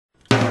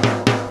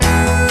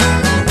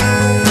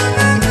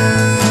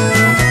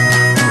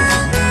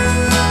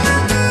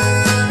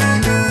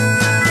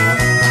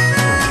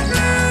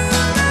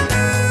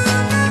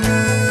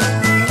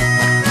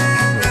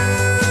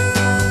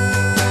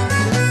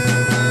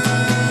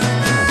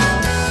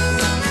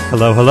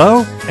Hello,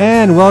 hello,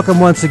 and welcome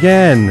once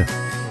again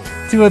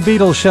to a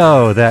Beatles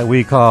show that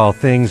we call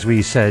Things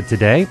We Said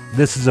Today.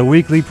 This is a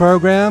weekly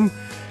program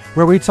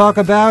where we talk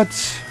about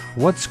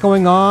what's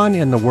going on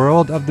in the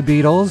world of the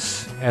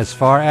Beatles as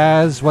far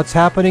as what's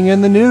happening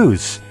in the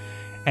news.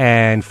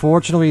 And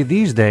fortunately,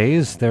 these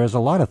days, there's a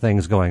lot of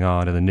things going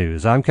on in the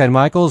news. I'm Ken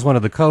Michaels, one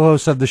of the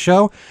co-hosts of the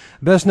show,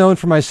 best known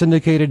for my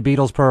syndicated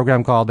Beatles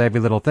program called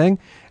Every Little Thing,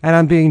 and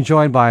I'm being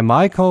joined by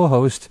my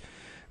co-host,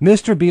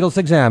 Mr. Beatles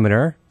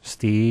Examiner,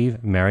 Steve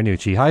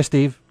Marinucci. Hi,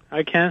 Steve.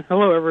 Hi, Ken.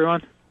 Hello,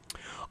 everyone.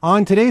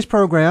 On today's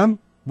program,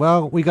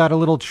 well, we got a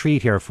little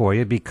treat here for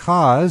you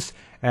because,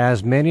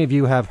 as many of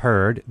you have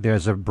heard,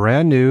 there's a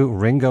brand new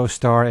Ringo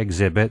Starr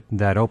exhibit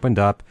that opened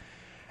up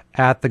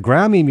at the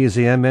Grammy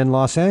Museum in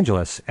Los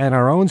Angeles. And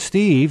our own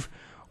Steve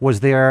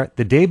was there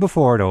the day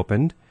before it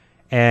opened,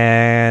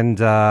 and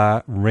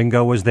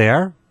Ringo was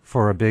there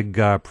for a big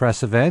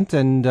press event,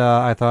 and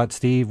I thought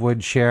Steve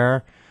would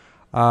share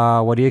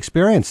what he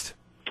experienced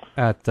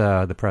at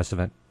the press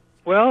event.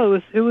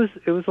 Well, it was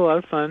a lot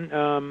of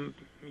fun.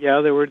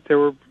 Yeah, there were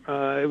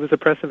it was a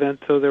press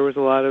event, so there was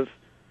a lot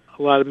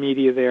of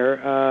media there.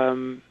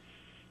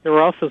 There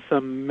were also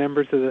some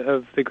members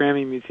of the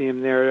Grammy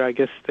Museum there. I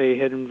guess they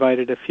had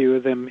invited a few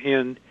of them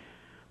in,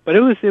 but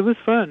it was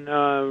fun.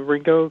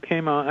 Ringo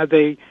came on.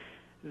 There's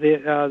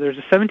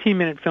a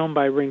 17-minute film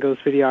by Ringo's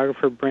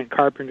videographer Brent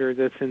Carpenter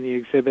that's in the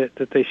exhibit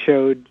that they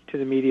showed to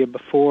the media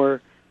before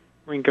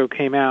Ringo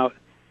came out,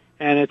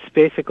 and it's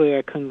basically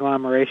a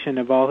conglomeration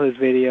of all his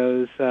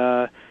videos.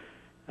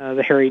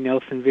 The Harry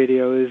Nilsson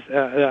videos,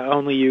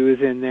 Only You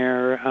is in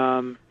there.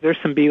 There's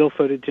some Beatle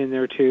footage in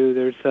there too.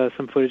 There's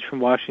some footage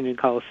from Washington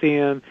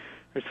Coliseum.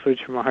 There's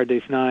footage from A Hard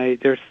Day's Night.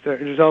 There's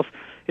also,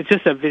 it's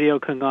just a video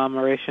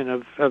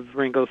conglomeration of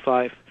Ringo's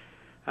life,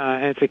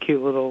 and it's a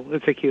cute little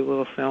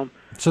film.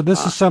 So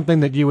this is something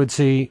that you would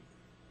see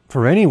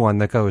for anyone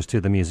that goes to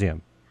the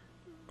museum,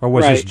 or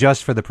was this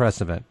just for the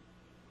press event?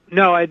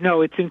 No,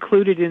 it's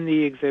included in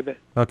the exhibit.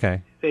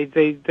 Okay.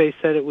 They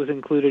said it was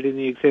included in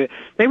the exhibit.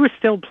 They were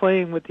still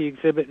playing with the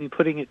exhibit and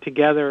putting it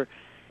together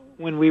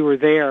when we were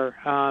there.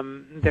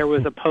 There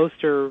was a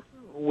poster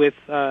with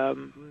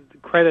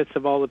credits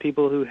of all the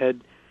people who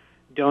had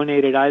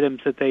donated items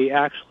that they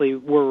actually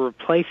were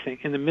replacing,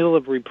 in the middle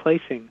of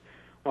replacing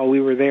while we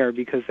were there,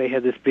 because they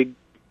had this big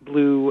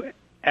blue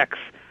X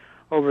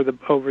over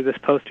this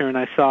poster, and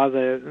I saw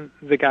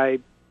the guy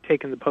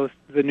taking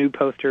the new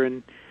poster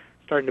and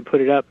starting to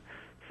put it up.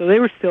 So they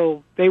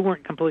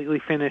weren't completely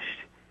finished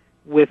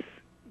with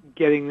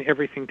getting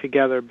everything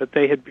together, but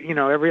they had,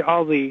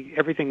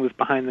 everything was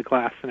behind the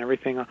glass, and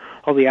everything,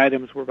 all the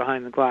items were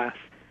behind the glass,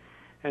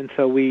 and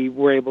so we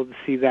were able to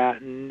see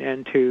that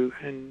and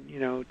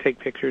take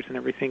pictures and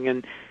everything,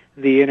 and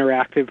the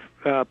interactive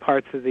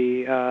parts of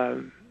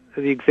the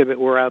exhibit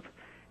were up,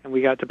 and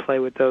we got to play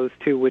with those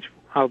too, which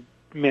I'll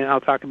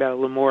talk about a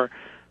little more.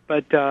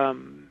 But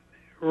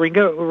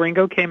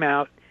Ringo came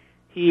out.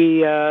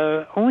 He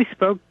only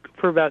spoke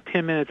for about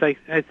 10 minutes.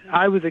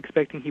 I was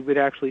expecting he would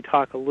actually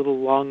talk a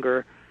little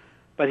longer,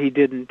 but he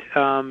didn't.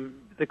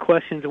 The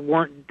questions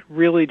weren't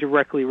really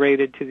directly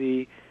related to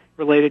the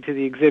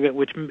exhibit,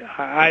 which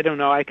I don't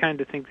know. I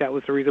kind of think that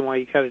was the reason why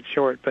he cut it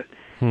short. But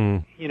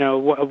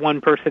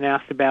one person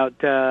asked about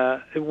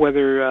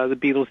whether the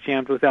Beatles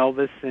jammed with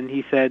Elvis, and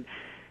he said,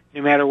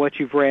 no matter what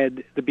you've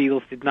read, the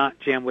Beatles did not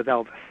jam with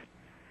Elvis.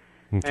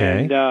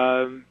 Okay.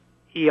 And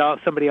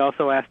somebody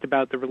also asked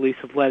about the release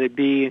of Let It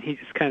Be, and he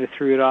just kind of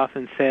threw it off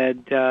and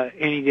said,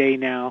 any day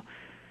now.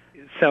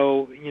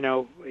 So,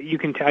 you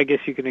can, I guess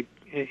you can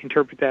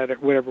interpret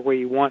that whatever way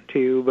you want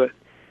to, but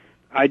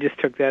I just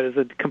took that as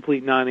a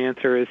complete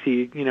non-answer, as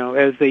the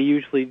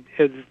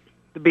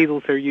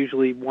Beatles are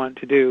usually want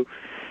to do.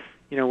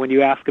 When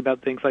you ask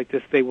about things like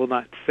this, they will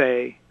not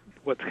say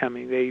what's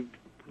coming. They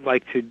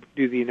like to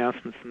do the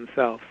announcements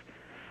themselves.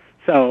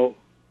 So,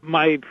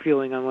 my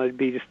feeling on Let It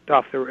Be, just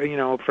off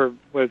the, for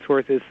what it's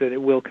worth, is that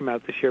it will come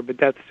out this year. But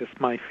that's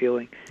just my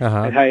feeling.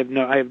 I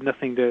have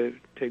nothing to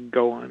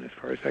go on as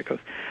far as that goes.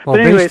 Well, but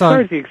anyway, as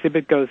far as the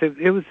exhibit goes,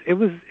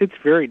 it's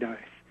very nice.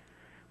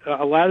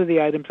 A lot of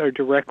the items are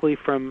directly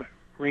from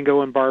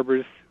Ringo and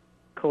Barbara's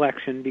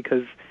collection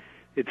because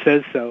it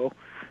says so,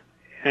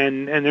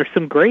 and there's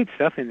some great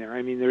stuff in there.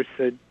 I mean, there's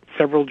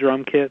several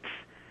drum kits.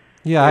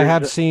 Yeah, I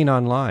have seen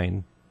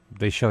online.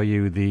 They show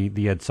you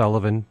the Ed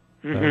Sullivan.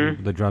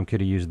 The drum kit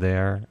he used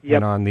there,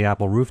 and on the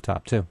Apple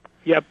rooftop too.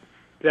 Yep,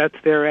 that's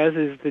there. As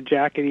is the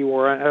jacket he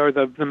wore, or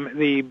the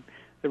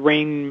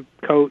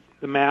raincoat,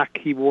 the Mac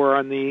he wore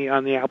on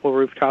the Apple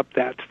rooftop.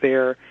 That's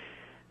there.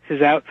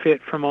 His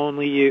outfit from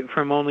Only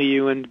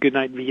You and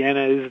Goodnight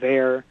Vienna is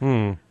there.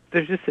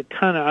 There's just a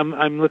ton of.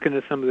 I'm looking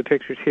at some of the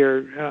pictures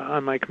here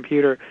on my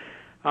computer.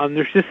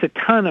 There's just a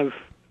ton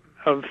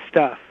of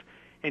stuff,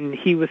 and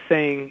he was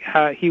saying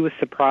how he was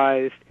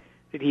surprised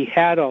that he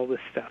had all this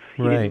stuff.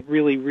 He didn't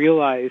really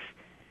realize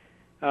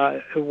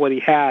what he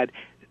had.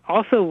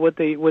 Also, what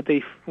they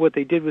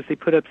did was they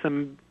put up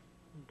some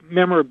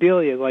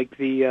memorabilia, like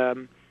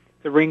the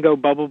Ringo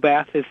bubble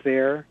bath is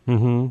there.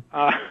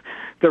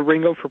 The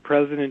Ringo for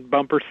President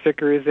bumper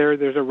sticker is there.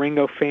 There's a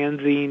Ringo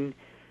fanzine.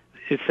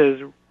 It says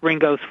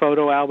Ringo's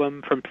photo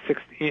album from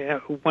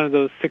one of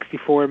those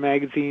 64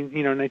 magazines,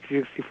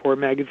 1964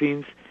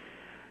 magazines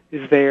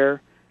is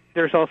there.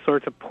 There's all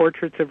sorts of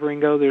portraits of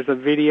Ringo. There's a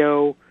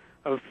video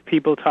of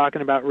people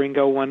talking about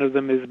Ringo. One of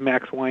them is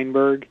Max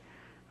Weinberg.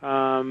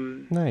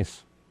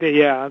 Nice.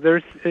 Yeah,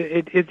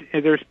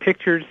 there's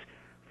pictures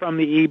from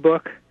the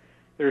ebook.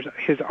 There's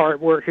his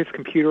artwork, his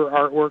computer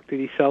artwork that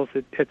he sells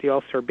at the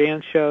All-Star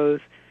Band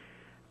shows.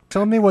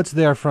 Tell me what's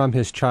there from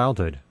his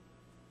childhood.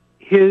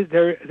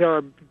 There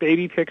are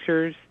baby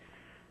pictures.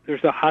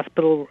 There's a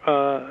hospital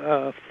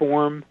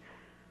form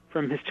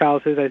from his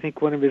childhood. I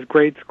think one of his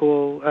grade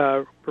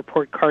school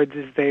report cards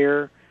is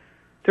there.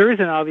 There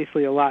isn't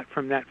obviously a lot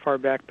from that far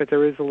back, but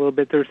there is a little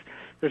bit.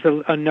 There's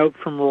a note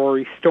from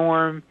Rory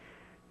Storm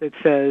that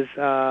says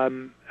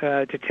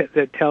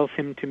that tells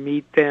him to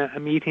meet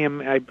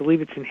him. I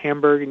believe it's in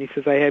Hamburg, and he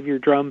says, "I have your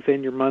drums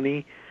and your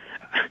money."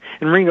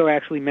 And Ringo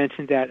actually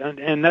mentioned that,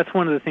 and that's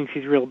one of the things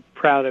he's real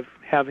proud of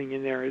having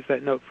in there is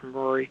that note from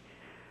Rory.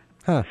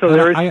 Huh. So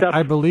there is stuff.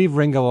 I believe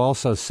Ringo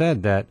also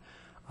said that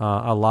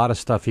a lot of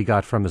stuff he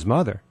got from his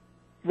mother.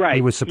 Right.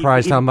 He was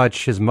surprised how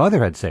much his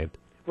mother had saved.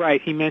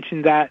 Right. He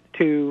mentioned that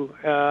too,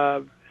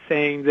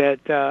 saying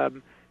that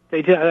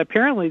they did.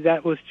 Apparently,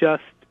 that was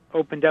just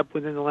opened up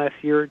within the last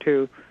year or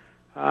two,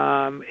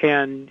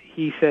 and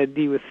he said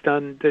he was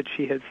stunned that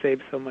she had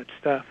saved so much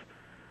stuff.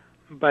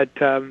 But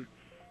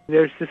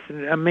there's just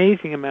an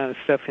amazing amount of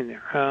stuff in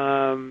there.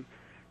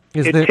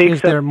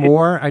 Is there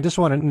more? I just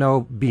want to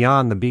know,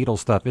 beyond the Beatles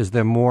stuff, is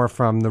there more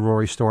from the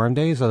Rory Storm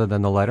days other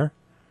than the letter?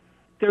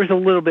 There's a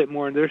little bit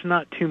more. There's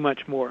not too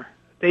much more.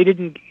 They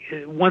didn't.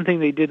 One thing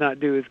they did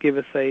not do is give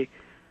us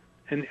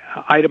an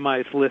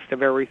itemized list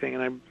of everything,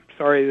 and I'm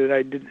sorry that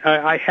I didn't.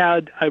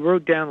 I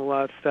wrote down a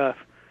lot of stuff,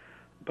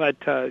 but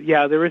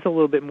yeah, there is a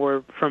little bit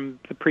more from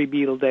the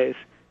pre-Beatle days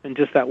than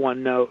just that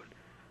one note.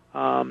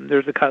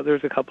 There's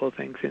a couple of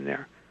things in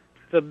there.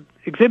 The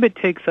exhibit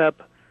takes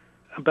up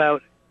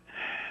about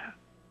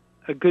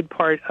a good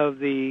part of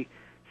the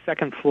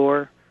second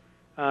floor.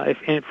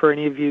 And for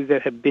any of you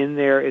that have been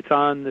there, it's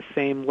on the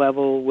same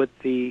level with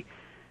the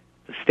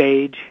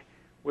stage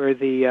where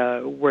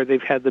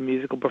they've had the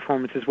musical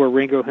performances where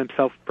Ringo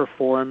himself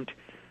performed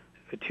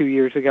 2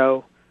 years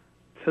ago.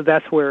 So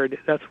that's where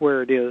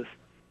it is.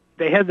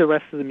 They had the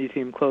rest of the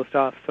museum closed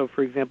off. So,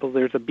 for example,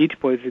 there's a Beach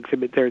Boys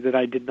exhibit there that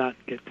I did not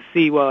get to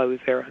see while I was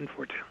there,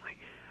 unfortunately.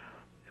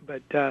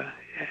 But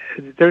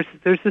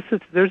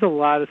there's a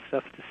lot of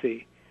stuff to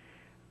see.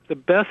 The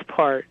best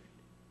part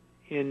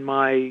in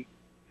my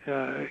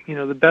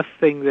the best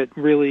thing that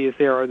really is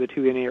there are the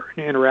two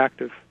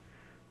interactive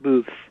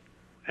booths,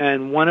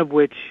 and one of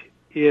which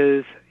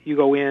is you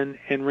go in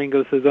and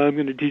Ringo says, "I'm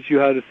going to teach you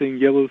how to sing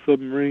Yellow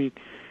Submarine,"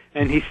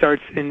 and they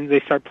start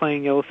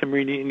playing Yellow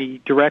Submarine, and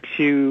he directs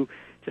you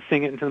to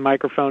sing it into the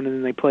microphone, and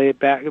then they play it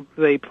back.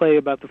 They play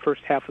about the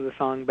first half of the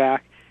song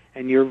back,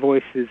 and your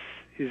voice is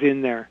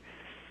in there.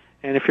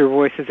 And if your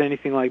voice is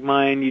anything like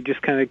mine, you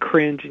just kind of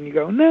cringe and you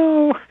go,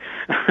 "No."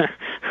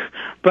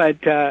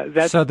 But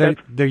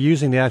they're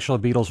using the actual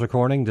Beatles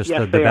recording, just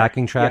the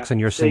backing tracks,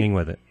 and you're singing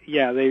with it.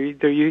 Yeah,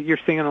 you're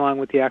singing along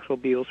with the actual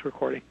Beatles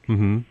recording.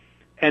 Mm-hmm.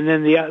 And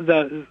then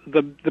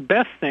the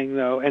best thing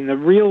though, and the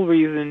real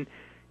reason,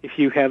 if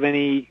you have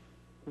any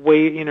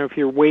if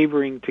you're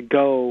wavering to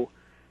go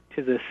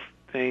to this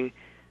thing,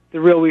 the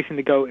real reason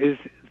to go is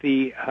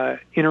the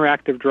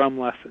interactive drum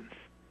lessons.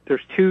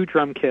 There's 2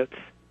 drum kits.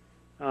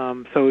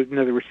 So in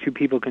other words, 2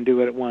 people can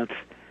do it at once.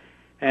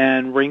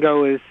 And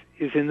Ringo is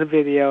in the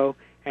video,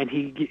 and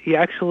he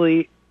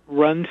actually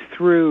runs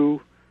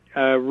through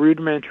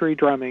rudimentary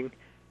drumming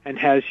and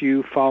has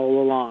you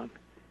follow along.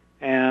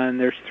 And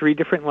there's 3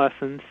 different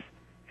lessons,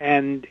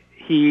 and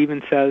he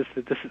even says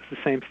that this is the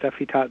same stuff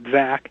he taught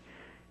Zach,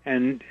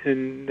 and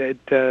it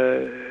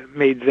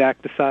made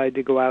Zach decide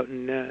to go out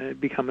and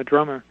become a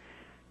drummer,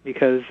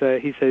 because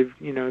he said,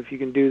 if you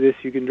can do this,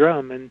 you can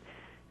drum, and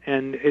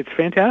it's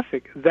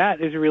fantastic.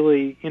 That is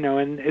really,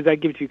 and that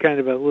gives you kind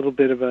of a little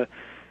bit of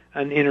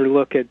an inner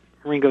look at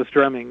Ringo's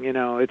drumming.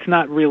 It's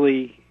not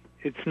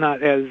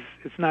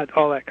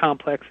all that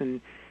complex, and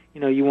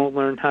you won't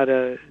learn how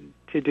to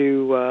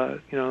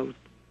do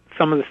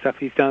some of the stuff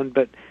he's done,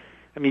 but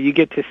I mean you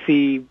get to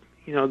see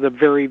the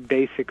very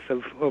basics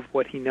of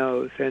what he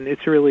knows, and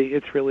it's really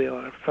a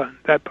lot of fun.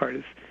 That part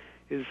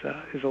is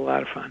a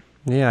lot of fun.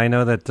 Yeah, I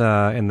know that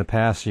in the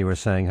past you were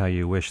saying how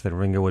you wish that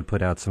Ringo would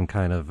put out some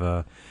kind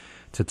of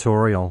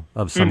tutorial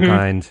of some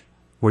kind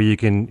where you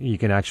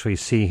can actually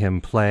see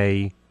him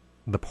play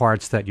the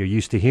parts that you're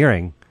used to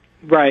hearing.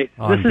 Right.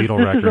 On Beatle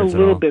records. This is a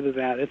little bit of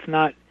that.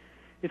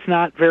 It's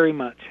not very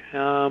much,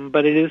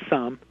 but it is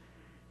some,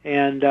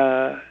 and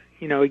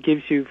it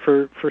gives you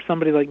for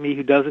somebody like me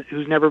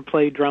who's never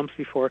played drums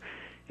before,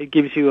 it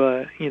gives you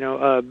a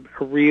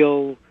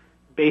real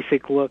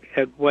basic look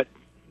at what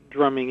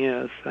drumming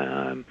is.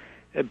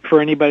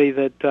 For anybody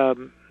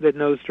that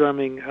knows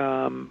drumming,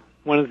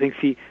 one of the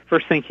things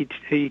first thing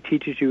he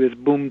teaches you is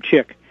boom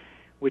chick,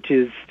 which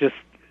is just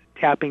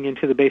tapping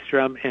into the bass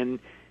drum and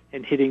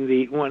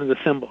hitting one of the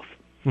cymbals.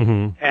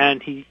 Mm-hmm.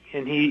 And he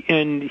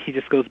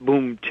just goes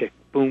boom chick,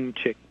 boom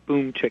chick,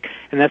 boom chick,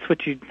 and that's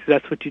what you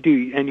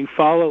do, and you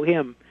follow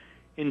him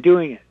in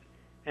doing it,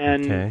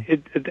 and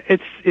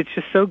it's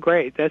just so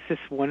great. That's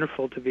just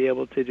wonderful to be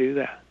able to do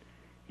that.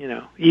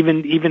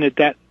 Even at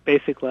that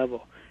basic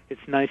level,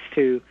 it's nice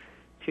to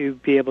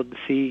be able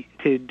to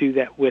do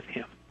that with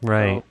him.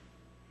 Right.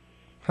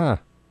 Huh.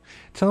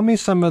 Tell me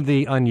some of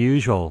the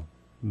unusual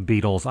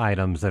Beatles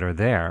items that are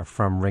there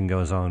from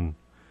Ringo's own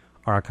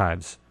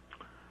archives.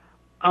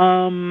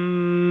 I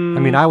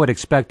mean, I would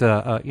expect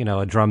a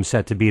drum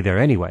set to be there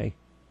anyway.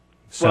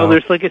 So. Well,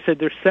 there's, like I said,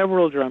 there's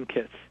several drum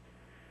kits.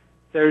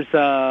 There's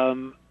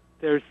the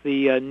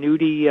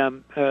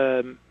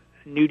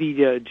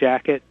Nudie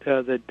jacket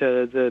that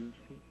the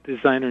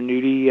designer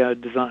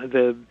Nudie designed,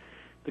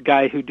 the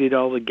guy who did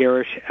all the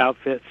garish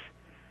outfits.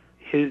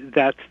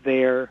 That's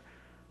there.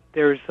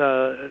 There's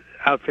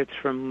outfits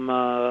from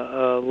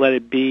Let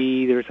It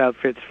Be. There's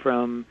outfits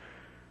from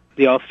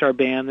the All-Star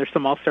Band. There's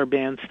some All-Star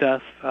Band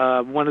stuff.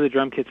 One of the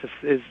drum kits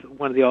is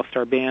one of the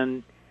All-Star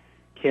Band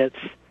kits.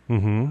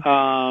 Mm-hmm.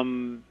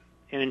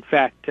 And in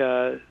fact,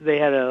 they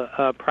had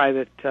a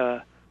private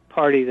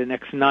party the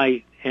next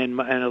night, and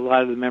a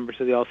lot of the members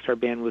of the All-Star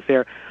Band was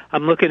there.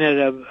 I'm looking at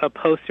a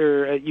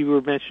poster you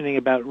were mentioning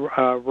about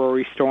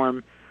Rory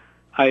Storm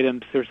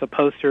items. There's a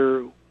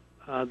poster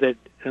that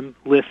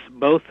lists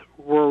both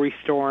Rory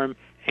Storm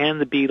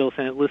and the Beatles,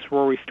 and it lists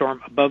Rory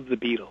Storm above the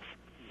Beatles.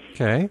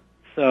 Okay.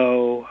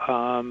 So,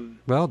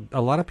 well,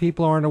 a lot of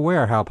people aren't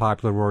aware how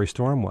popular Rory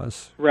Storm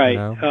was. Right.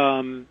 You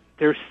know?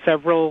 There's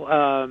several.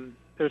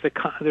 There's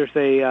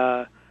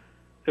a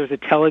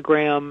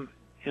telegram,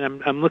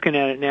 and I'm looking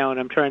at it now, and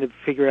I'm trying to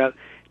figure out.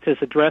 It says,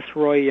 "Address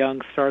Roy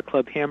Young, Star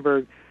Club,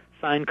 Hamburg.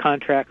 Signed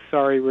contract.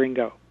 Sorry,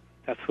 Ringo."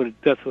 That's what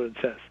it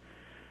says.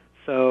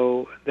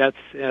 So that's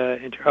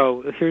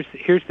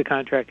here's the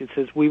contract. It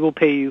says, "We will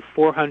pay you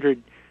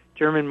 400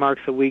 German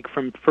marks a week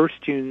from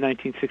 1st June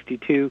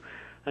 1962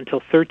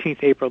 until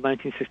 13th April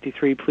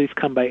 1963. Please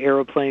come by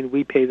aeroplane.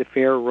 We pay the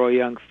fare. Roy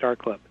Young, Star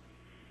Club."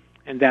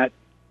 And that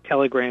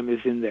telegram is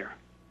in there.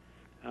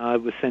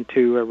 It was sent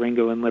to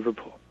Ringo in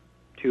Liverpool,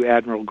 to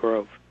Admiral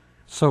Grove.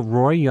 So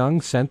Roy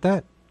Young sent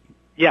that?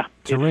 Yeah,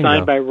 to it's Ringo.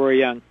 signed by Roy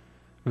Young.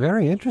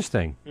 Very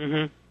interesting.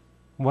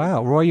 Mm-hmm.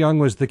 Wow, Roy Young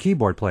was the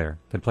keyboard player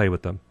that played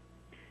with them.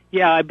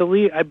 Yeah, I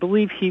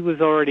believe he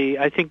was already.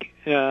 I think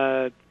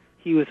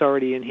he was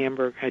already in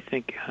Hamburg. I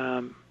think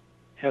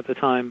at the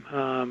time.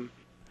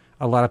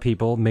 A lot of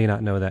people may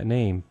not know that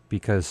name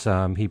because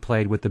he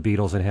played with the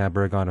Beatles in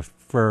Hamburg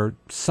for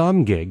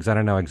some gigs. I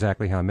don't know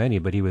exactly how many,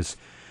 but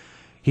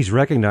he's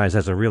recognized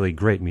as a really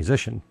great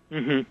musician.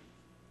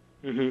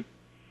 Mm-hmm. Mm-hmm.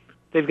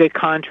 They've got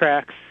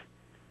contracts.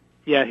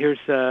 Yeah, here's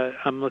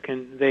I'm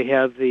looking. They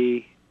have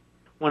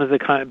one of the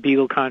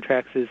Beatle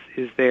contracts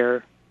is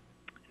there.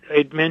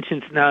 It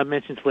mentions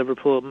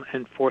Liverpool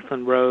and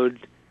Forthland Road,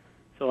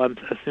 so I'm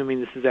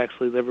assuming this is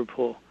actually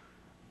Liverpool.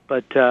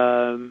 But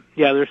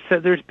yeah,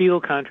 there's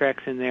Beatle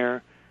contracts in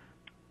there.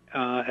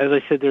 As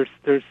I said,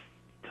 there's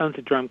tons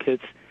of drum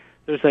kits.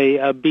 There's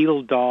a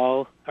Beatle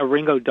doll, a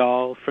Ringo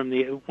doll from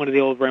one of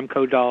the old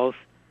Remco dolls.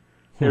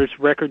 There's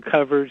record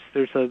covers.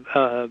 There's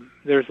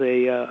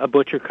a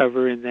Butcher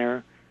cover in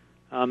there.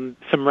 Some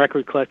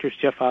record collectors.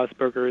 Jeff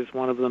Osberger is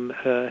one of them.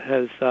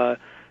 Has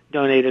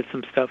donated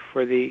some stuff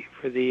for the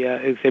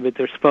exhibit.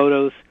 There's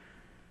photos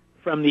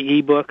from the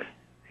ebook.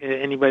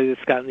 Anybody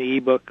that's gotten the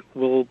ebook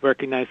will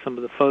recognize some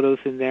of the photos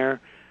in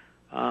there.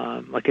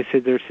 Like I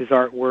said, there's his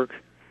artwork.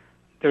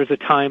 There's a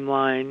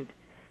timeline.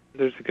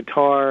 There's a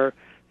guitar.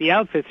 The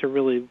outfits are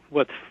really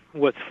what's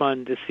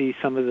fun to see.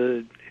 Some of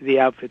the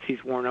outfits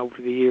he's worn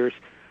over the years.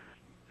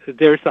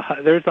 There's a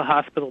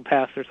hospital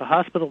pass. There's a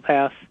hospital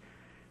pass.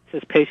 It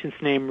says patient's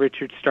name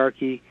Richard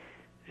Starkey,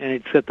 and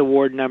it's got the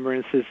ward number,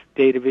 and it says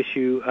date of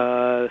issue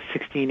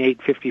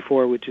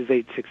 16/8/54, which is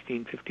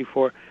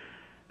 8/16/54.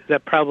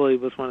 That probably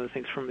was one of the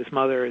things from his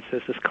mother. It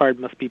says this card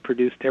must be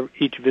produced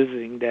each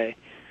visiting day.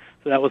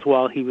 So that was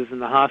while he was in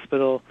the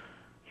hospital.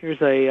 Here's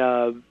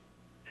an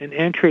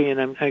entry, and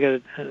I'm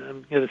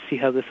gonna see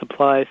how this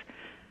applies.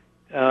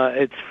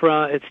 It's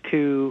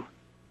to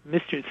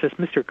Mr. It says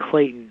Mr.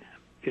 Clayton.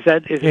 Is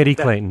Eddie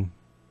Clayton?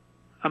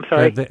 I'm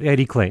sorry,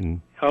 Eddie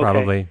Clayton, okay.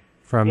 Probably.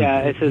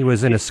 It says, he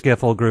was in a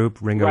skiffle group.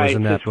 Ringo was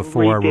in that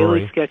before Daily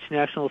Rory. Sketch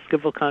National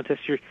Skiffle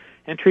Contest. Your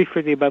entry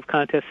for the above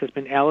contest has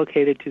been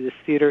allocated to this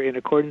theater in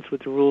accordance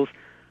with the rules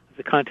of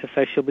the contest.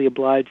 I shall be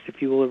obliged if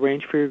you will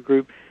arrange for your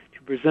group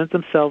to present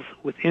themselves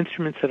with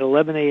instruments at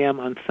 11 a.m.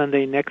 on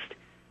Sunday next,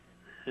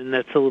 and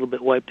that's a little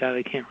bit wiped out,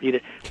 I can't read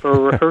it, for a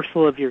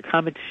rehearsal of your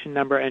competition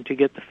number and to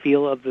get the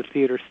feel of the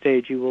theater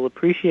stage. You will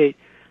appreciate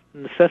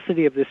the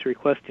necessity of this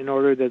request in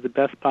order that the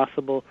best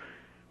possible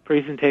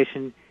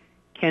presentation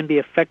can be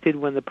effected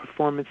when the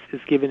performance is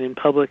given in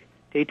public.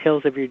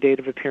 Details of your date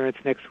of appearance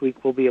next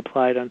week will be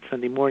applied on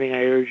Sunday morning.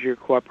 I urge your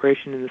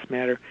cooperation in this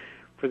matter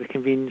for the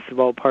convenience of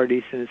all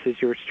parties, and it says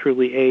yours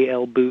truly,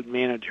 A.L. Boot,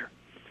 manager.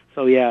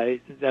 So yeah,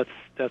 that's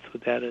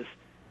what that is.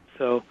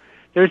 So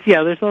There's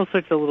all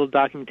sorts of little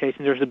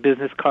documentation. There's a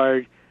business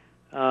card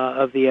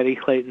of the Eddie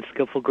Clayton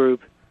Skiffle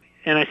Group,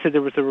 and I said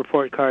there was a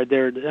report card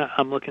there.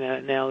 I'm looking at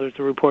it now. There's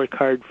a report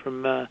card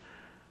from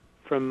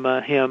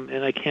him,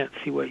 and I can't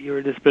see what year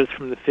it is, but it's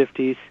from the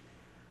 50s.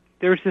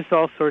 There's just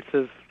all sorts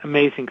of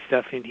amazing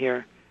stuff in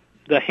here.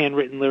 The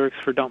handwritten lyrics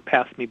for "Don't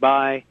Pass Me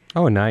By."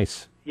 Oh,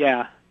 nice.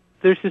 Yeah,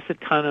 there's just a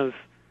ton of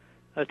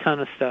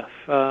stuff.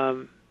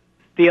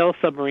 The Yellow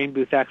Submarine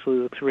booth actually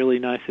looks really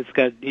nice. It's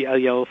got a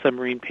yellow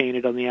submarine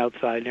painted on the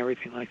outside and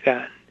everything like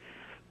that.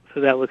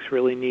 So that looks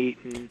really neat.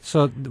 And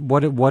so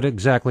what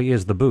exactly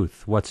is the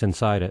booth? What's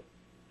inside it?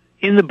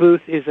 in the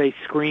booth is a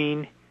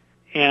screen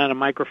and a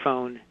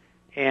microphone,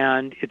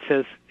 and it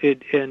says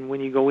and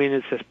when you go in,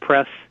 it says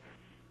press.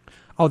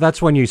 Oh,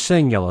 that's when you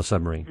sing Yellow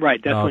Submarine.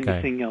 Right, that's when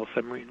you sing Yellow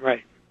Submarine.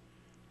 Right.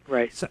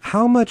 So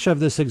how much of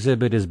this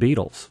exhibit is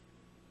Beatles,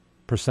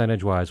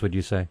 percentage-wise, would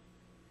you say?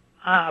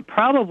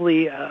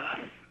 Probably a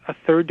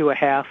third to a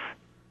half.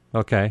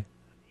 Okay.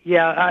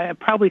 Yeah,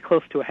 probably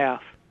close to a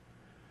half.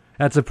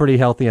 That's a pretty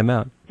healthy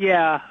amount.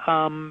 Yeah,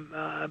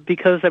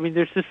 because,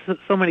 there's just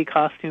so many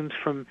costumes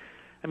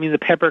the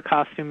Pepper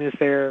costume is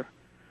there.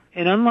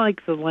 And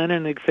unlike the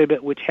Lennon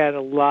exhibit, which had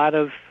a lot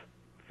of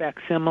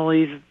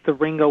facsimiles, the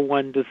Ringo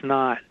one does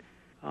not.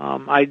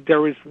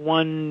 There was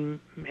one,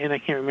 and I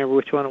can't remember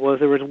which one it was.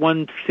 There was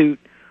one suit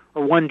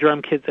or one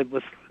drum kit that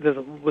was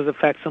a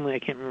facsimile. I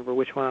can't remember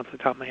which one off the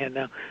top of my head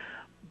now.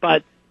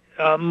 But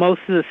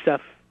most of the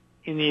stuff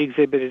in the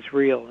exhibit is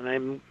real,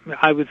 and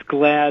I was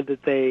glad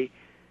that they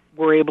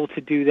were able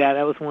to do that.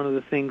 That was one of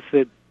the things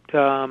that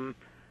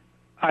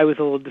I was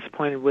a little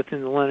disappointed with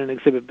in the Lennon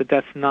exhibit, but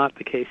that's not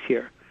the case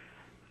here.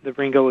 The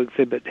Ringo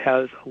exhibit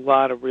has a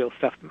lot of real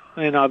stuff,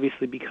 and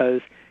obviously because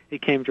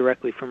it came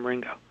directly from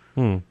Ringo.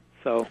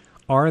 So,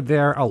 are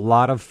there a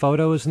lot of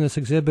photos in this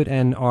exhibit,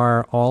 and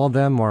are all of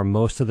them or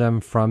most of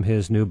them from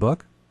his new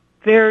book?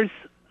 There's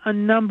a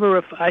number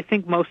of, I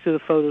think most of the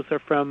photos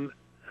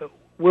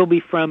will be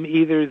from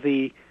either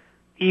the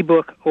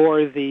ebook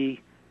or the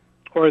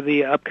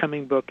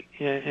upcoming book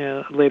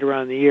later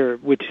on in the year,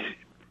 which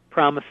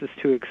promises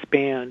to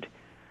expand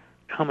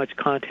how much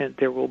content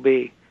there will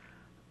be.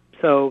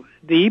 So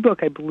the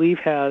ebook, I believe,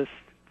 has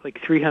like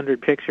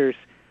 300 pictures,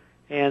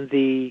 and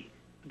the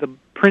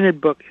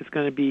printed book is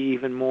going to be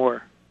even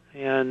more.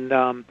 And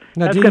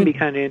that's going to be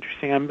kind of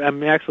interesting.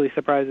 I'm actually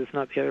surprised it's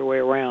not the other way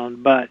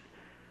around. But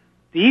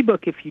the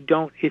ebook, if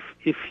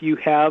you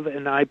have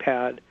an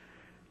iPad,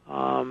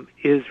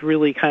 is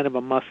really kind of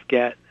a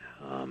must-get,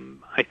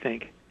 I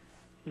think.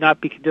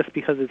 Not just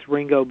because it's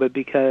Ringo, but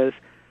because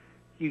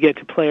you get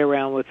to play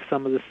around with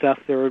some of the stuff.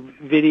 There are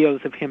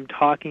videos of him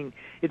talking.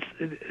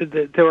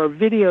 There are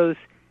videos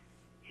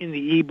in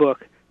the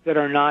ebook that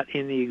are not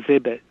in the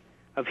exhibit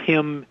of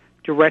him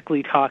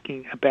directly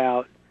talking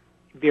about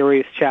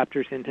various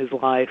chapters in his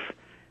life,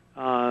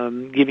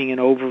 giving an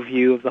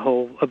overview of the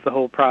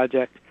whole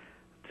project.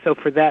 So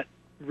for that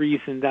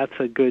reason, that's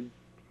a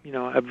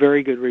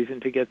very good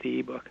reason to get the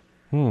ebook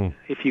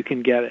if you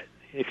can get it.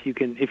 If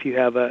you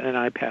have an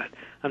iPad.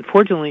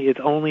 Unfortunately, it's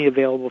only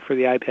available for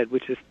the iPad,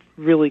 which is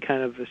really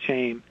kind of a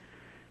shame,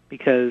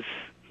 because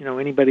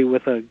anybody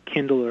with a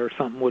Kindle or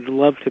something would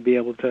love to be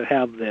able to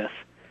have this.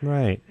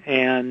 Right.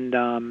 And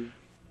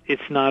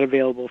it's not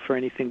available for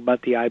anything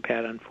but the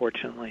iPad,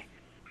 unfortunately.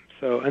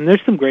 So, and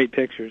there's some great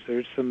pictures.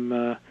 There's some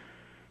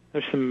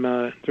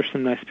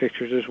nice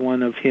pictures. There's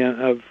one of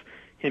him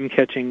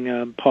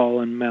catching Paul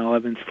and Mal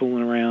Evans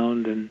fooling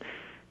around, and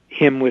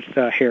him with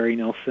Harry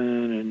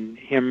Nilsson, and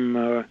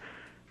him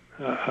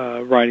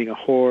riding a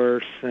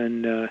horse,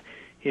 and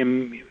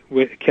him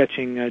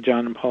catching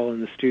John and Paul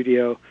in the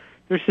studio.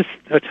 There's just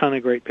a ton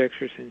of great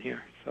pictures in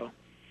here.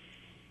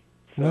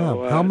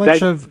 Wow.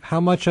 How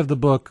much of the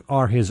book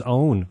are his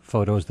own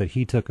photos that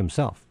he took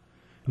himself?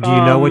 Do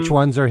you know which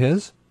ones are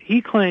his?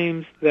 He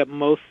claims that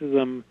most of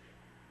them.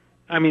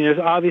 There's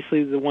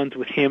obviously the ones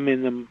with him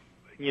in them,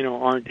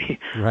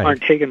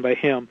 aren't taken by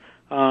him.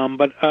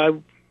 But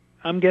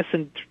I'm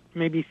guessing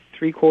maybe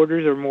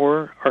 3/4 or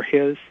more are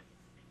his,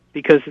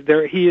 because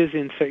he is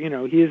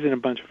in a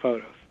bunch of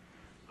photos,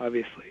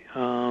 obviously,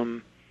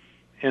 and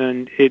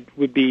it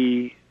would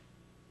be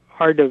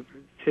hard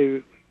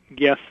to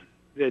guess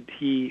that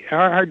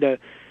hard to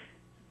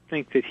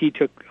think that he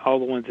took all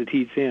the ones that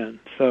he's in.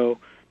 So,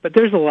 but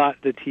there's a lot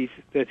that he's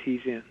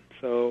in.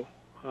 So.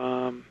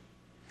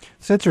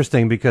 It's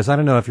interesting because I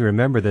don't know if you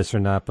remember this or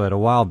not, but a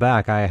while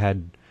back I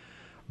had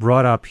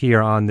brought up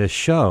here on this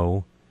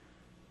show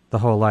the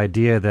whole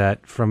idea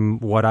that, from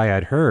what I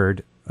had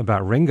heard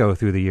about Ringo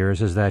through the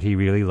years, is that he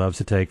really loves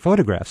to take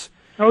photographs.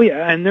 Oh,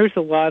 yeah, and there's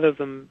a lot of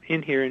them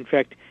in here. In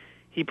fact,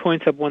 he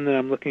points up one that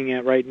I'm looking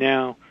at right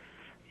now.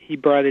 He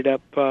brought it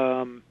up,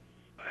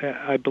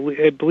 I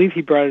believe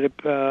he brought it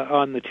up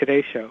on the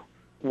Today Show,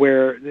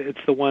 where it's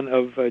the one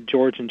of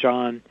George and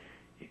John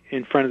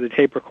in front of the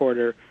tape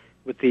recorder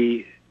with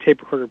the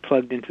tape recorder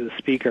plugged into the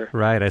speaker.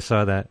 Right, I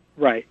saw that.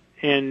 Right,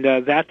 and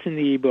that's in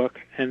the ebook,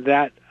 and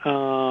that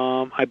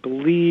I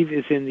believe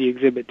is in the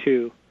exhibit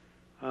too.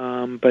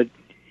 But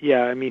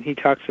yeah, he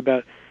talks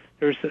about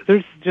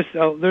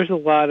there's a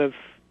lot of,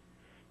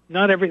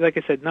 like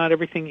I said, not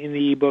everything in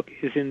the ebook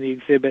is in the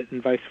exhibit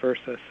and vice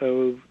versa.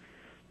 So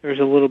there's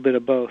a little bit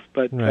of both.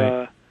 But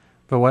right.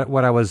 But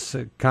what I was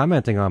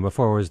commenting on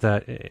before was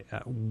that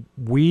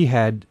we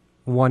had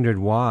wondered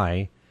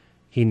why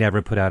he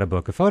never put out a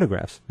book of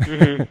photographs.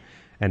 Mm-hmm.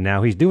 And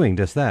now he's doing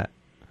just that.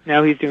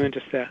 Now he's doing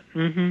just that.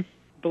 Mm-hmm.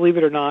 Believe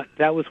it or not,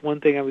 that was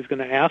one thing I was going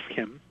to ask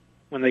him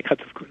when they cut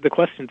the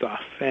questions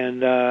off.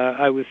 And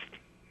I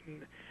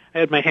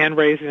had my hand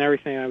raised and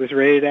everything. I was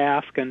ready to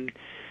ask, and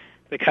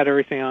they cut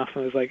everything off.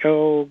 And I was like,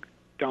 oh,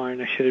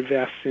 darn, I should have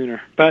asked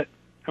sooner. But,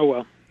 oh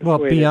well. Well,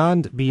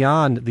 beyond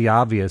the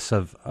obvious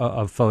of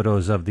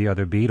photos of the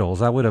other Beatles,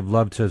 I would have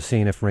loved to have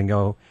seen if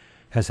Ringo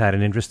has had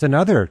an interest in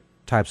other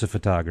types of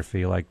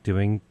photography, like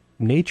doing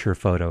nature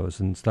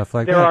photos and stuff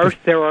like that.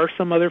 There are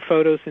some other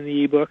photos in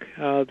the ebook.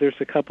 There's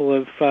a couple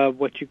of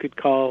what you could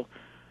call,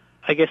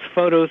 I guess,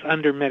 photos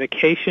under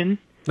medication.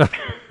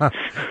 I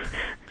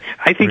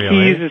think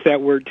he uses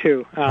that word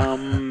too.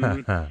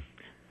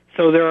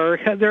 So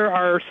there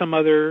are some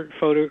other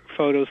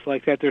photos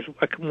like that. There's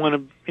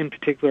one in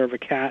particular of a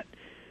cat.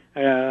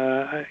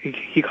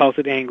 He calls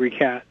it Angry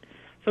Cat.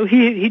 So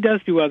he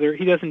does do other.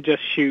 He doesn't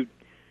just shoot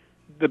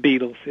the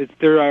Beatles.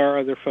 There are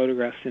other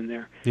photographs in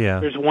there. Yeah.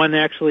 There's one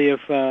actually of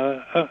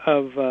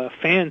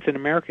fans in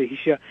America. He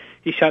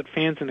shot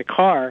fans in a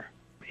car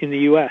in the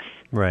U.S.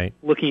 Right.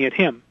 Looking at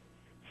him.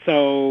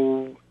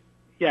 So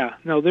yeah,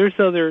 no, there's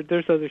other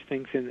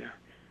things in there.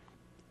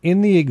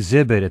 In the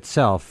exhibit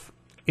itself,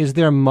 is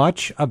there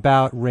much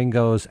about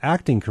Ringo's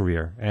acting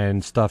career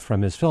and stuff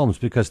from his films?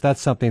 Because that's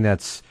something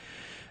that's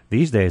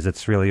these days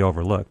it's really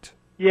overlooked.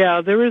 Yeah,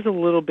 there is a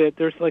little bit.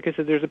 There's, like I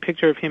said, there's a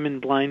picture of him in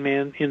Blind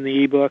Man in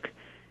the ebook,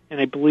 and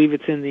I believe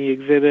it's in the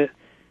exhibit.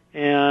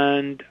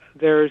 And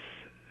there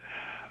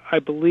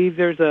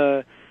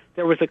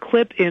was a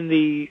clip in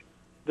the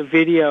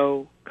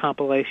video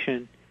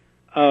compilation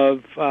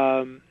of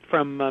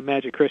from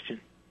Magic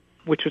Christian,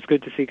 which was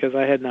good to see because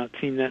I had not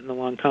seen that in a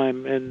long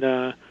time, and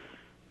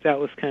that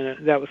was kind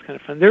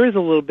of fun. There is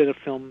a little bit of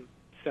film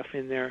stuff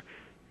in there.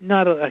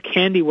 Not a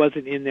Candy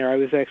wasn't in there. I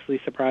was actually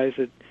surprised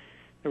that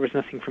there was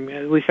nothing from.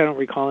 At least I don't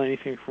recall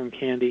anything from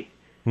Candy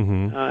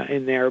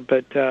in there.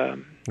 But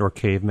or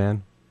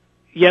Caveman.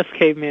 Yes,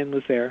 Caveman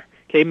was there.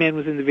 Caveman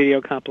was in the video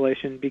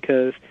compilation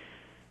because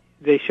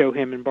they show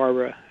him and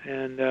Barbara.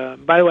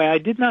 And by the way, I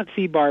did not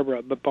see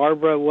Barbara, but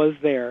Barbara was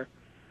there.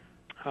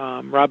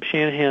 Rob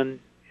Shanahan,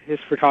 his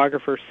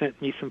photographer,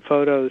 sent me some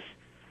photos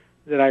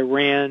that I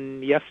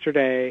ran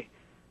yesterday.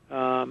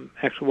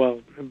 Actually,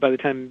 well, by the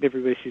time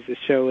everybody sees this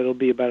show, it'll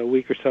be about a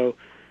week or so.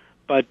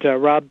 But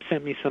Rob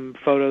sent me some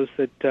photos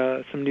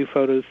some new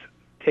photos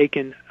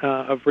taken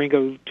of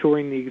Ringo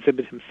touring the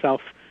exhibit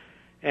himself,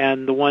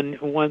 and the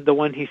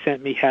one he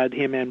sent me had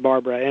him and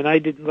Barbara. And I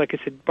didn't, like I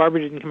said, Barbara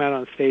didn't come out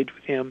on stage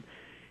with him.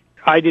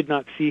 I did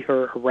not see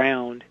her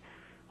around,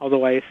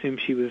 although I assume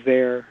she was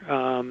there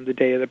the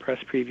day of the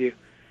press preview.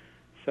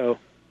 So.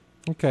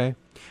 Okay.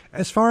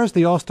 As far as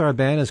the All-Star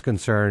Band is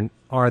concerned,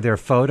 are there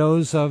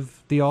photos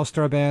of the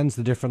All-Star Bands,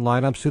 the different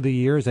lineups through the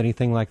years,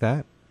 anything like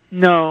that?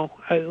 No.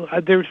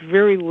 There's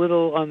very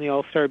little on the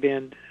All-Star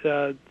Band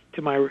that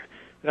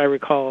I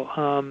recall.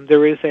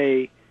 There is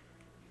the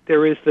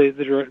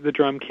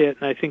drum kit,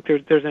 and I think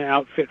there's an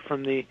outfit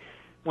from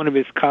one of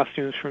his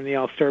costumes from the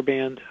All-Star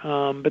Band.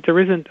 But there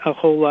isn't a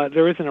whole lot.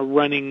 There isn't a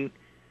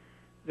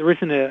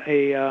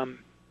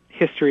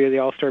history of the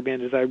All-Star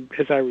Band as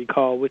I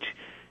recall, which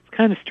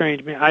kind of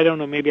strange. I don't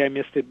know, maybe I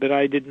missed it, but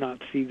I did not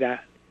see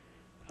that.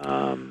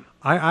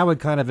 I would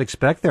kind of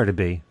expect there to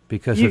be,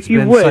 because it's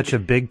been such a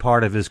big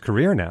part of his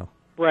career now.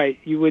 Right,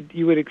 you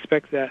would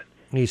expect that.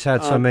 He's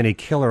had so many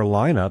killer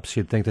lineups,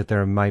 you'd think that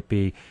there might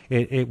be,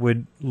 it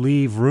would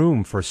leave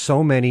room for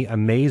so many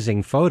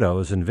amazing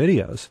photos and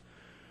videos.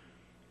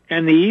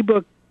 And the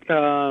ebook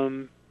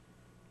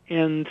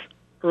ends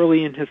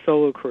early in his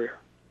solo career,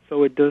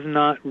 so it does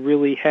not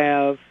really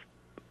have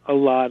a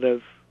lot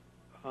of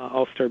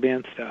All-Star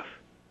Band stuff.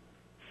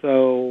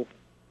 So,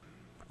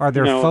 are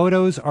there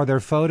photos? Are there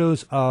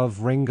photos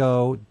of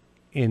Ringo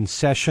in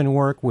session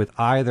work with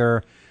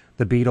either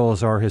the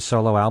Beatles or his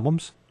solo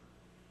albums?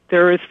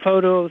 There is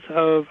photos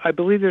of. I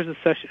believe there's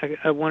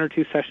one or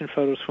two session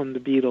photos from the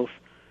Beatles.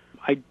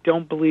 I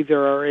don't believe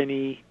there are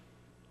any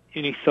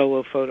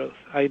solo photos.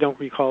 I don't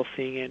recall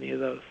seeing any of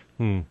those.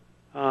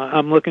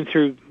 I'm looking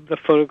through the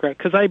photograph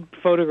because I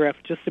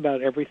photographed just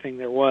about everything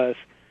there was.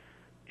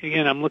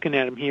 Again, I'm looking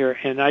at them here,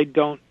 and I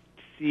don't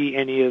see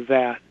any of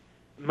that.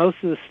 Most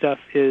of the stuff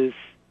is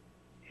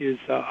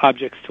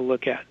objects to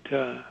look at.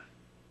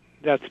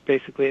 That's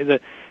basically the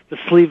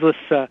sleeveless.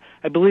 I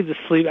believe the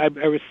sleeve. I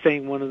was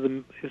saying one of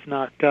them is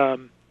not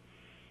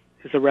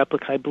is a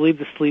replica. I believe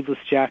the sleeveless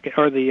jacket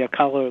or the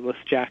collarless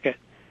jacket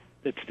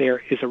that's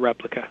there is a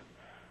replica.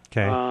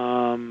 Okay.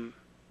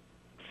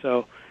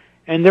 So,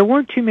 and there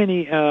weren't too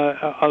many.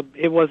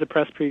 It was a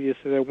press preview,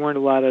 so there weren't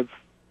a lot of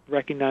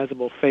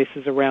recognizable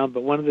faces around.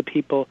 But one of the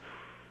people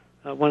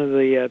that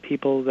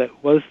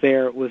was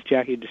there was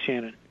Jackie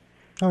DeShannon.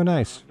 Oh,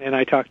 nice. And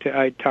I talked to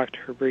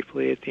her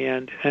briefly at the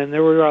end, and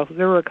there were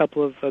a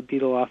couple of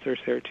Beatle authors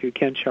there too.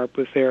 Ken Sharp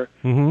was there.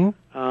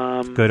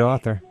 Mm-hmm. Good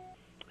author.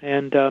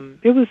 And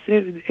it was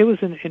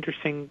an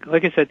interesting.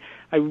 Like I said,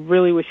 I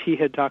really wish he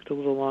had talked a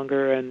little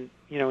longer and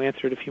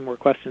answered a few more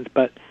questions.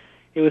 But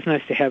it was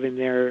nice to have him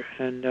there,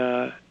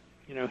 and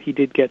he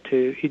did get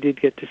to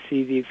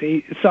see the.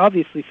 It's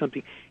obviously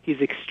something he's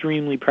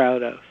extremely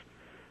proud of,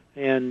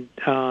 and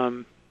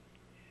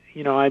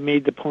I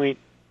made the point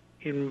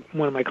in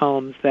one of my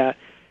columns that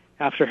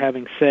after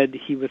having said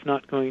he was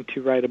not going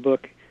to write a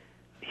book,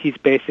 he's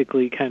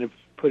basically kind of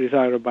put his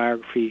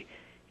autobiography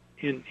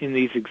in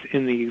the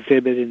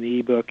exhibit, in the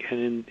ebook,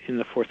 and in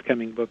the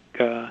forthcoming book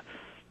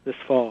this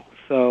fall.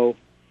 So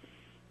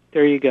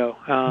there you go.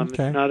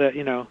 Okay. It's not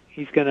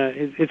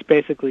it's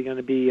basically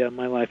gonna be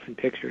my life in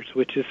pictures,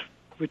 which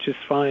is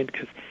fine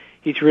because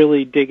he's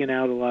really digging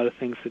out a lot of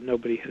things that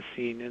nobody has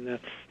seen, and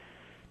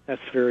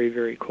that's very,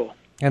 very cool.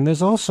 And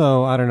there's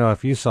also, I don't know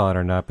if you saw it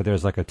or not, but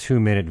there's like a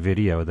 2-minute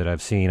video that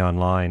I've seen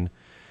online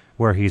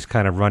where he's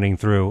kind of running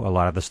through a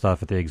lot of the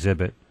stuff at the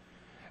exhibit,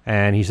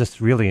 and he's just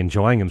really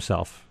enjoying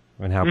himself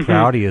and how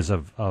proud he is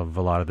of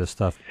a lot of this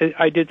stuff.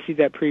 I did see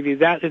that preview.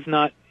 That is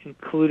not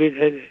included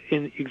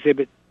in the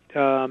exhibit.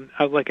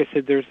 Like I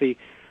said, there's the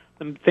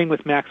thing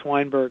with Max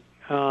Weinberg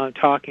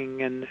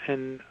talking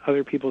and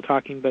other people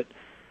talking, but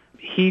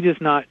he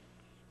does not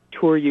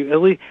tour you.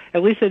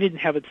 At least I didn't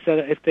have it set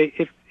up.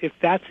 If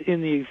that's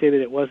in the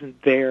exhibit, it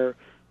wasn't there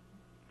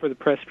for the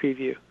press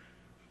preview.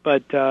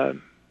 But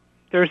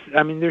there's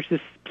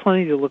just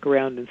plenty to look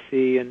around and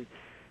see, and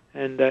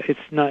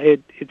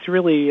it's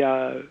really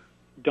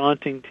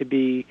daunting to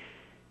be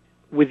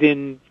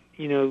within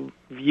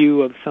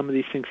view of some of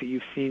these things that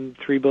you've seen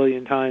 3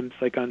 billion times,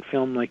 like on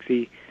film, like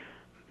the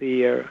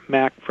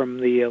Mac from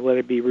the Let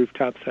It Be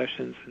rooftop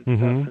sessions and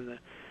stuff,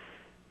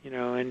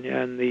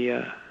 and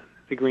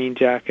the green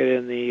jacket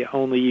and the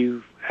Only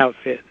You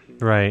outfit.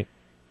 Right.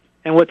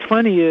 And what's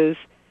funny is,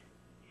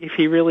 if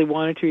he really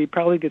wanted to, he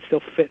probably could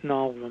still fit in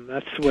all of them.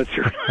 That's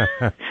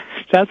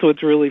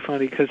what's really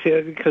funny because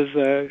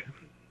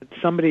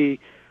somebody.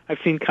 I've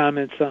seen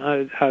comments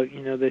on how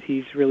that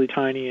he's really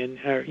tiny and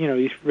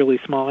he's really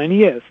small, and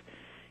he is.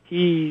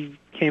 He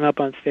came up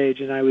on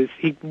stage, and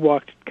he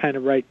walked kind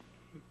of right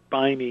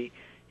by me.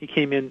 He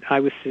came in.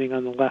 I was sitting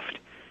on the left,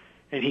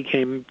 and he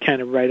came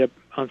kind of right up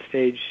on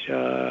stage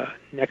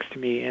next to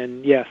me.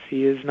 And yes,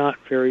 he is not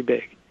very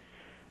big.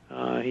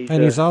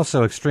 He's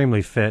also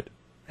extremely fit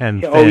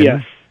and thin. Oh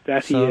yes,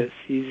 he is.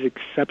 He's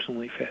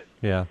exceptionally fit.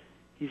 Yeah,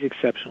 he's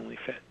exceptionally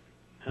fit.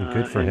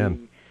 Good for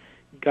him.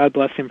 God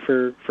bless him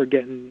for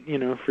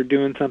getting, for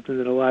doing something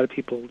that a lot of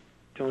people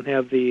don't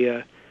have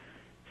the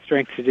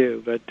strength to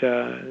do. But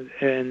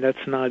and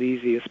that's not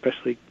easy,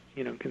 especially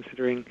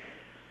considering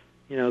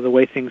the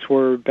way things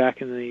were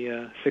back in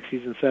the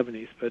 60s and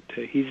 70s. But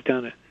he's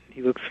done it.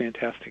 He looks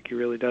fantastic. He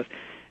really does.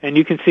 And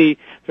you can see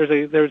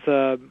there's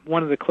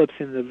one of the clips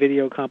in the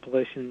video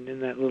compilation in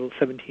that little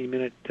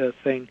 17-minute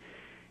thing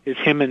is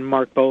him and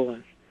Mark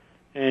Bolan,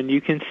 and you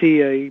can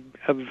see a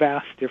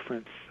vast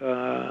difference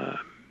then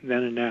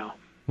and now.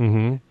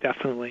 Mm-hmm.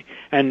 Definitely,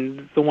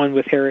 and the one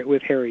with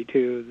Harry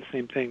too, the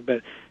same thing.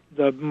 But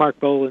the Mark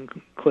Bolan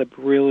clip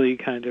really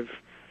kind of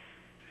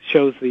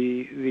shows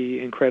the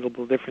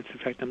incredible difference. In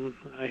fact,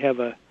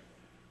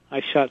 I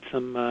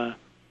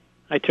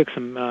took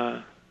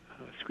some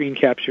screen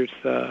captures.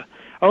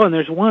 And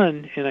there's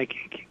one, and I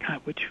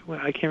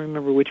can't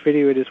remember which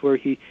video it is where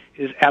he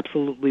is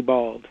absolutely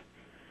bald.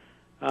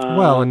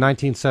 Well, in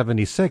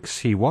 1976,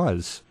 he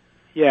was.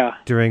 Yeah.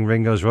 During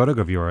Ringo's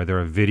Rotogravure, there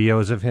are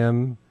videos of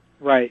him.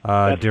 Right.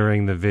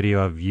 During the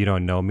video of You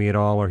Don't Know Me at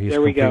All, where he's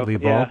completely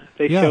bald. Yeah,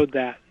 they showed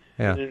that.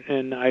 Yeah.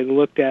 And I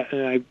looked at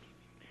and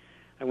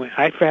I went.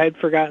 I had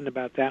forgotten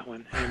about that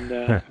one,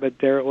 and but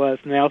there it was.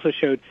 And they also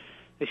showed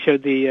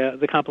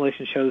the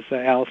compilation shows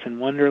Alice in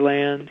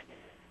Wonderland.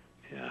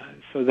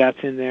 So that's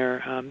in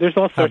there. There's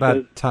all sorts How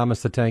about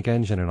Thomas the Tank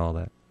Engine and all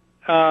that?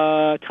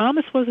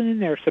 Thomas wasn't in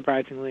there,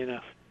 surprisingly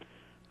enough.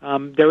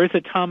 There is a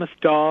Thomas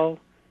doll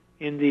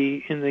in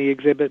the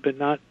exhibit,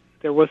 but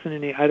there wasn't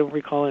any. I don't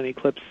recall any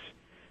clips.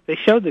 They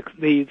showed the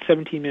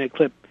 17-minute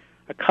clip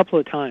a couple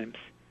of times,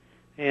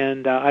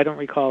 and I don't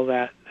recall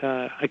that.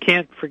 I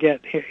can't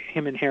forget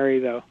him and Harry,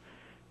 though.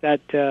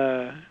 That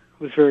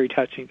was very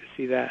touching to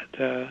see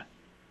that.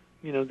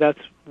 That's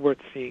worth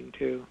seeing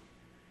too.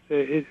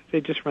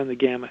 They just run the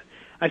gamut.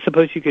 I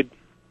suppose you could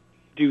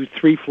do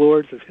 3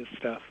 floors of his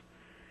stuff.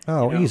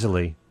 Oh,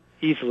 easily.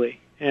 Easily,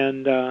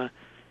 and there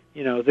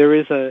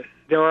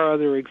are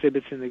other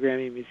exhibits in the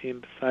Grammy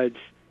Museum besides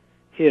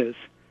his.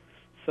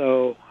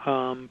 So,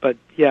 but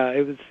yeah,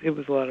 it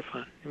was a lot of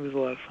fun. It was a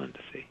lot of fun to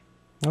see.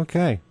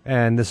 Okay,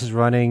 and this is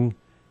running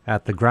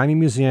at the Grammy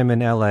Museum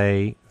in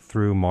L.A.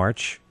 through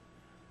March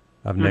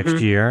of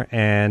next year,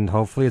 and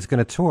hopefully it's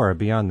going to tour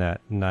beyond that.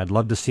 And I'd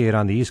love to see it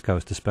on the East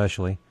Coast,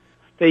 especially.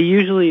 They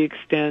usually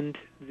extend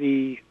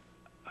the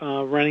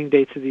running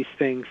dates of these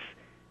things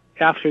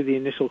after the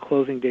initial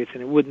closing dates,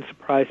 and it wouldn't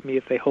surprise me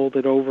if they hold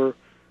it over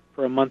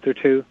for a month or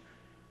two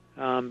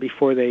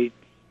before they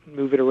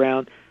move it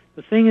around.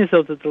 The thing is,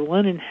 though, that the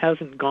Lennon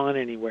hasn't gone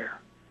anywhere,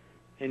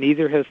 and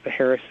neither has the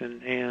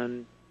Harrison,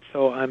 and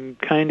so I'm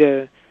kind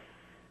of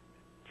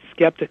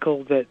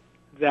skeptical that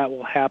that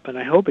will happen.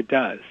 I hope it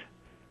does,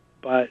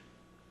 but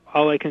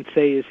all I can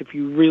say is if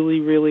you really,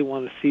 really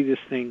want to see this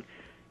thing,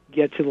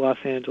 get to Los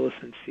Angeles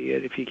and see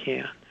it if you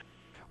can.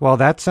 Well,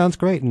 that sounds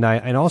great,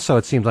 and also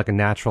it seems like a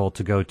natural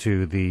to go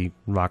to the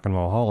Rock and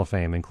Roll Hall of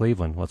Fame in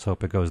Cleveland. Let's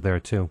hope it goes there,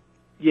 too.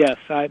 Yes,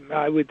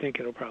 I would think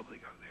it'll probably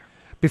go there.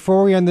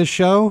 Before we end this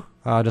show,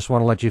 I just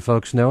want to let you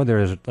folks know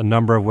there's a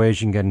number of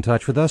ways you can get in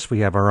touch with us.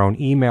 We have our own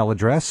email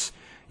address.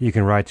 You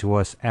can write to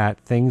us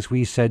at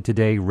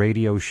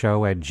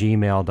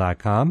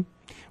thingswesaidtodayradioshow@gmail.com.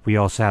 We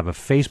also have a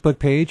Facebook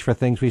page for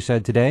Things We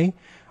Said Today.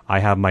 I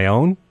have my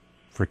own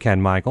for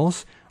Ken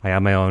Michaels. I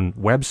have my own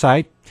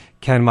website,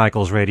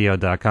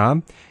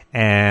 kenmichaelsradio.com.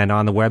 And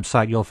on the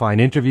website, you'll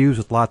find interviews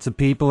with lots of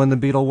people in the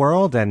Beatle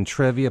world and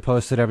trivia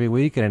posted every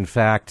week. And in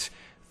fact,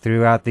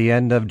 throughout the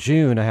end of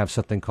June, I have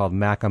something called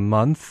Mac a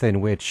Month,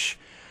 in which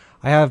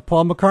I have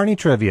Paul McCartney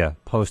trivia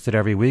posted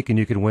every week, and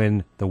you can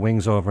win the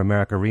Wings Over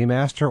America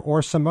remaster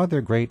or some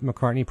other great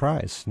McCartney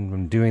prize. And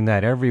I'm doing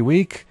that every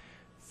week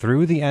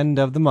through the end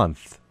of the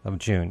month of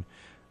June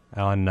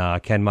on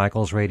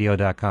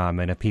kenmichaelsradio.com.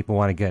 And if people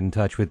want to get in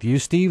touch with you,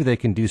 Steve, they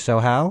can do so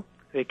how?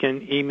 They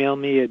can email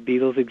me at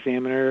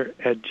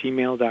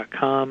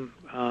BeatlesExaminer@gmail.com.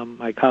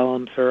 My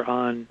columns are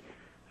on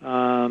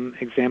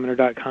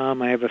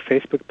Examiner.com. I have a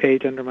Facebook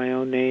page under my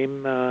own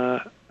name.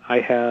 I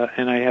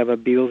have a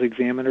Beatles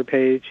Examiner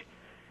page,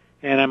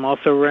 and I'm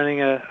also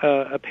running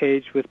a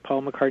page with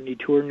Paul McCartney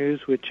Tour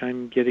News, which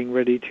I'm getting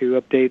ready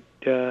to update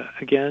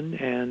again,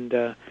 and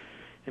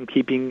I'm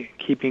keeping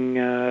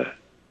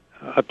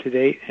up to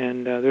date.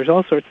 And there's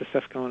all sorts of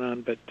stuff going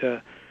on. But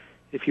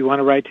if you want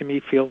to write to me,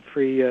 feel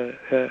free.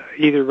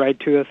 Either write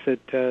to us at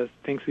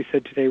Things We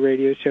Said Today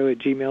Radio Show at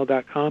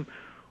gmail.com,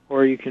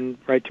 or you can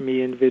write to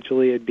me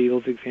individually at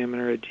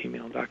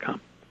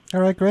BeatlesExaminer@gmail.com. All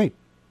right, great.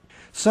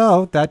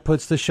 So that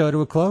puts the show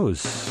to a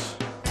close.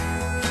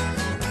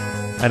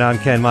 And I'm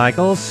Ken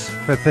Michaels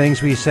for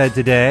Things We Said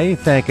Today,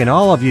 thanking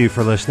all of you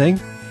for listening,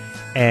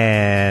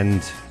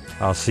 and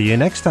I'll see you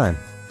next time.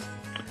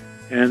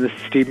 And this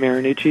is Steve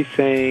Marinucci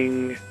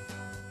saying,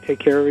 take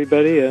care,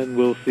 everybody, and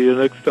we'll see you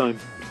next time.